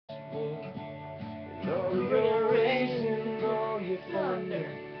You're racing all your thunder.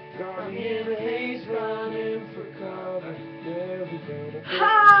 Got me in a haze running for cover. Where we gonna go?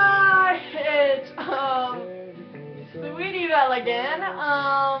 Hi, it's Sweetie Belle again.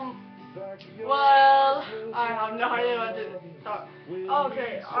 Well, I have no idea what to talk.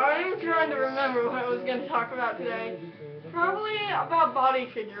 Okay, I'm trying to remember what I was going to talk about today. Probably about body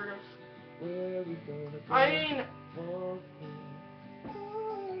figures. I mean,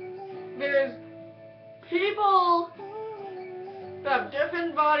 there's people that have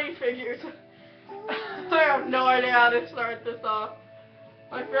different body figures. I have no idea how to start this off.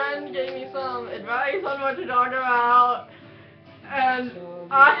 My friend gave me some advice on what to talk about, and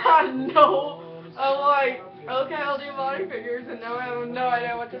I had I'm like, okay, I'll do body figures, and now I have no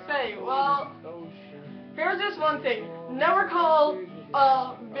idea what to say. Well, here's this one thing. Never call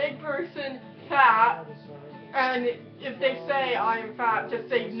a big person fat, and if they say I'm fat, just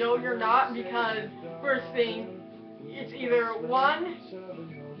say no you're not, because first thing, it's either one,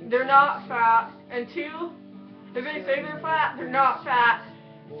 they're not fat, and two, if they say they're fat, they're not fat.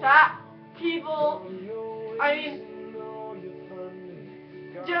 Fat people, I mean,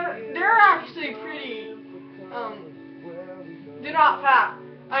 they're actually pretty, they're not fat.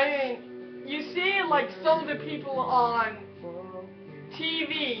 I mean, you see like some of the people on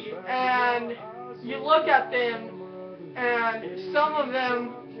TV, and you look at them, and some of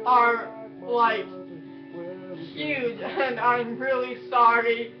them are like huge, and I'm really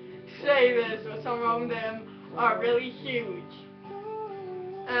sorry to say this, but some of them are really huge.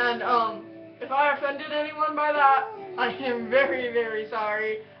 And if I offended anyone by that, I am very, very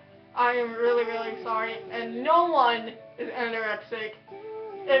sorry. I am really, really sorry. And no one is anorexic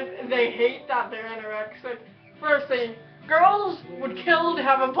if they hate that they're anorexic. First thing, girls would kill to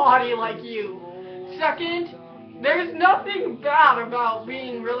have a body like you. Second, there's nothing bad about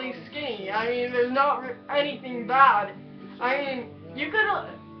being really skinny. I mean, there's not anything bad. I mean, you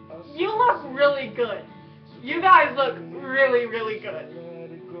look really good. You guys look really, really good.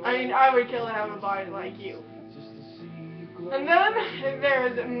 I mean, I would kill to have a body like you. And then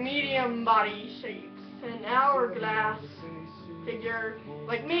there's medium body shapes. An hourglass figure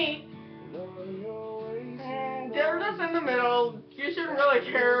like me. And they're just in the middle. You shouldn't really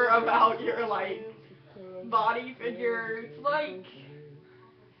care about your like body figures. Like,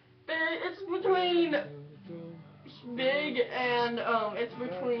 it's between big and it's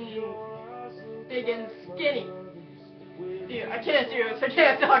between big and skinny. Dude, I can't do this. I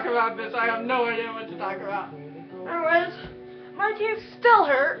can't talk about this. I have no idea what to talk about. Anyways, my teeth still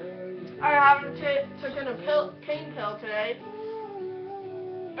hurt. I haven't taken a pain pill today.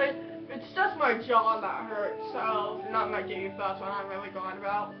 It's just my jaw that hurts, so not my teeth. That's what I'm really going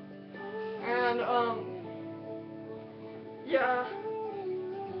about. And yeah,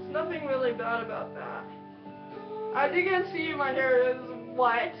 there's nothing really bad about that. As you can see, my hair is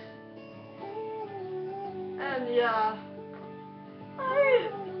wet. And yeah, I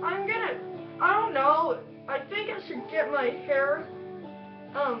don't know, I think I should get my hair,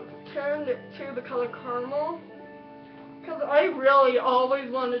 turned to the color caramel, because I really always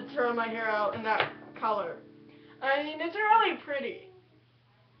wanted to turn my hair out in that color. I mean, it's really pretty.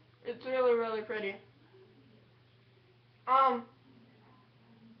 It's really, really pretty.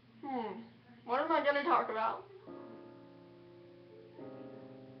 What am I gonna talk about?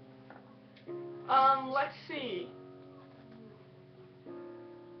 Let's see.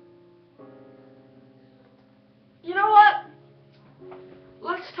 You know what?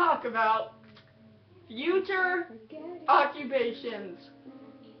 Let's talk about future occupations.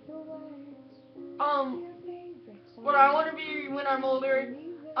 What I want to be when I'm older,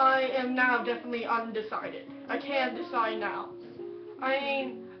 I am now definitely undecided. I can't decide now. I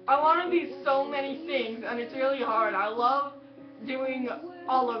mean, I want to be so many things, and it's really hard. I love doing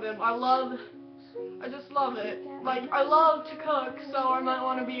all of them. I just love it. Like, I love to cook, so I might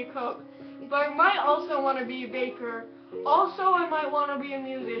want to be a cook. But I might also want to be a baker. Also, I might want to be a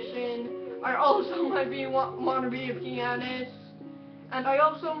musician. I also might want to be a pianist. And I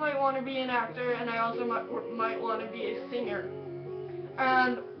also might want to be an actor, and I also might want to be a singer.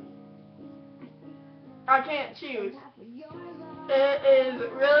 And I can't choose. It is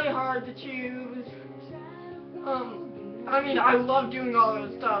really hard to choose. I mean, I love doing all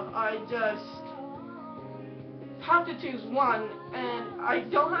this stuff. I just have to choose one, and I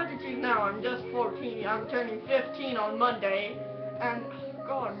don't have to choose now. I'm just 14. I'm turning 15 on Monday, and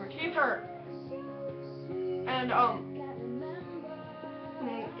God, my teeth hurt. And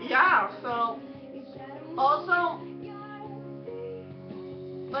yeah. So also,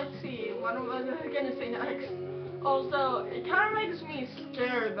 let's see. What am I gonna say next? Also, it kind of makes me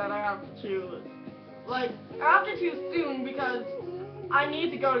scared that I have to choose. Like, after too soon because I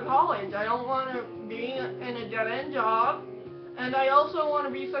need to go to college. I don't want to be in a dead-end job. And I also want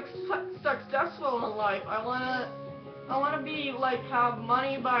to be successful in life. I want to be, like, have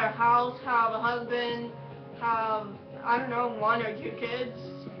money, buy a house, have a husband, have, I don't know, 1 or 2 kids.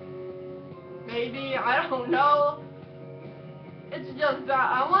 Maybe, I don't know. It's just that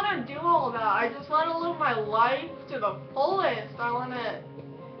I want to do all of that. I just want to live my life to the fullest. I want to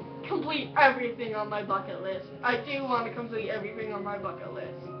complete everything on my bucket list. I do want to complete everything on my bucket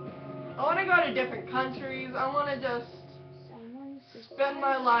list. I want to go to different countries. I want to just spend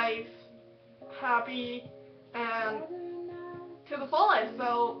my life happy and to the fullest.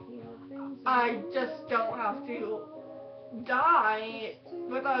 So I just don't have to die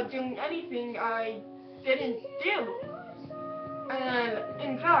without doing anything I didn't do. And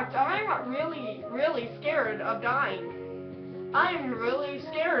in fact, I'm really, really scared of dying. I'm really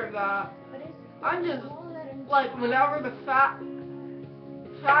scared of that. I'm just, like, whenever the fact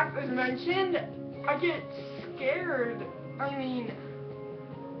is mentioned, I get scared. I mean,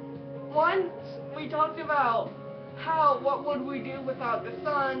 once we talked about what would we do without the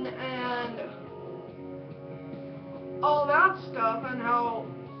sun and all that stuff and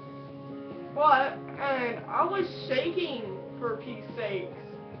and I was shaking for peace sakes.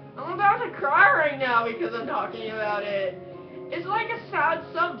 I'm about to cry right now because I'm talking about it. It's like a sad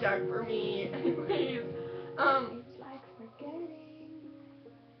subject for me.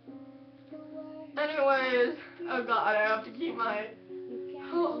 Anyways, oh god, I have to keep my,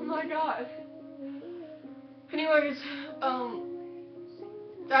 oh my god. Anyways,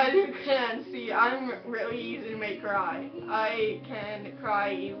 as you can see, I'm really easy to make cry. I can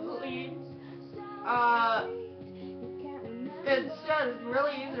cry easily. It's just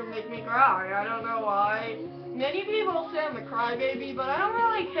really easy to make me cry. I don't know why. Many people say I'm a crybaby, but I don't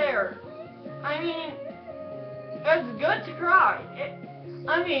really care. I mean, it's good to cry.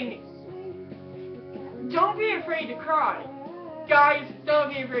 Don't be afraid to cry. Guys, don't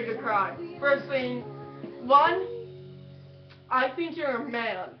be afraid to cry. First thing, 1, I think you're a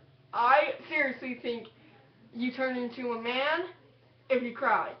man. I seriously think you turn into a man if you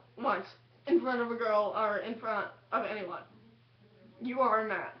cry once in front of a girl or in front of anyone. You are a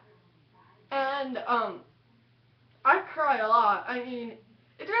man. And, I cry a lot. I mean,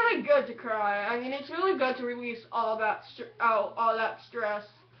 it's really good to cry. I mean, it's really good to release all that stress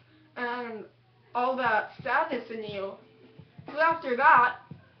and all that sadness in you. So after that,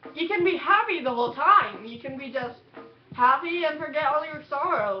 you can be happy the whole time. You can be just happy and forget all your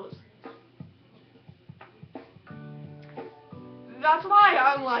sorrows. That's why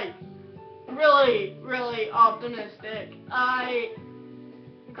I'm, like, really, really optimistic. I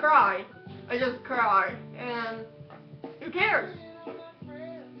cry. I just cry. And who cares?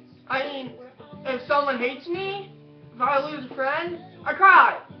 I mean, if someone hates me, if I lose a friend, I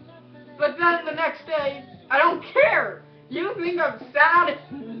cry. But then the next day, I don't care. You think I'm sad?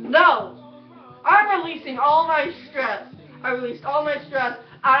 No. I'm releasing all my stress. I released all my stress.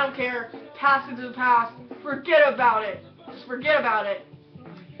 I don't care. Past is the past. Forget about it. Just forget about it.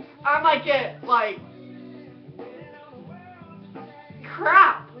 I might get, like,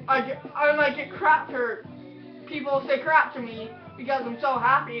 crap. I might get crap hurt. People say crap to me because I'm so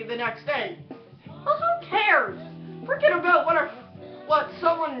happy the next day. Well, who cares? Forget about what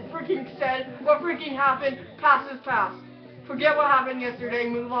someone freaking said, what freaking happened. Past is past. Forget what happened yesterday.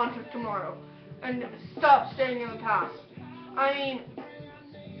 Move on to tomorrow. And stop staying in the past. I mean,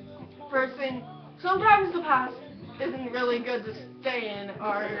 first thing, sometimes the past isn't really good to stay in,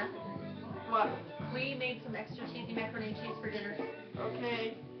 or what? We made some extra cheesy macaroni and cheese for dinner.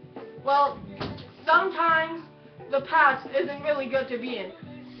 Okay. Well, sometimes the past isn't really good to be in.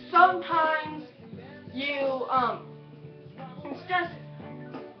 Sometimes you, it's just,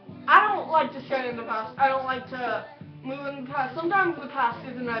 I don't like to stay in the past. I don't like to move in the past. Sometimes the past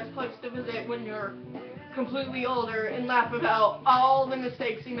is a nice place to visit when you're completely older and laugh about all the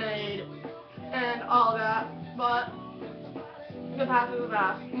mistakes you made and all that. But the past is the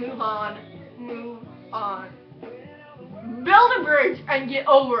past. Move on. Move on. Build a bridge and get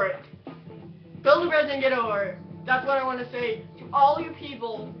over it. Build a bridge and get over it. That's what I want to say to all you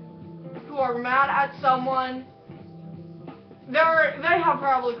people who are mad at someone. They have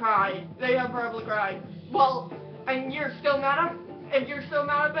probably cried. They have probably cried. Well, and you're still mad at them? If you're still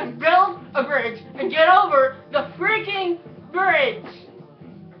mad at them, build a bridge and get over the freaking bridge.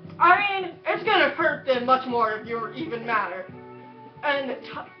 I mean, it's gonna hurt them much more if you're even madder. And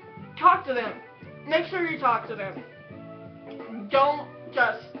talk to them. Make sure you talk to them. Don't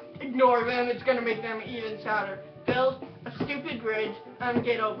just ignore them. It's gonna make them even sadder. Build a stupid bridge and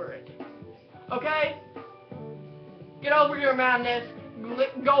get over it. Okay? Get over your madness.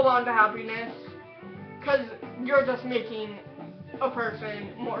 Go on to happiness. Because you're just making a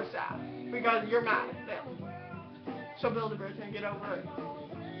person more sad. Because you're mad at them. So build a bridge and get over it.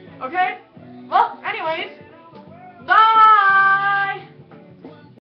 Okay? Well, anyways,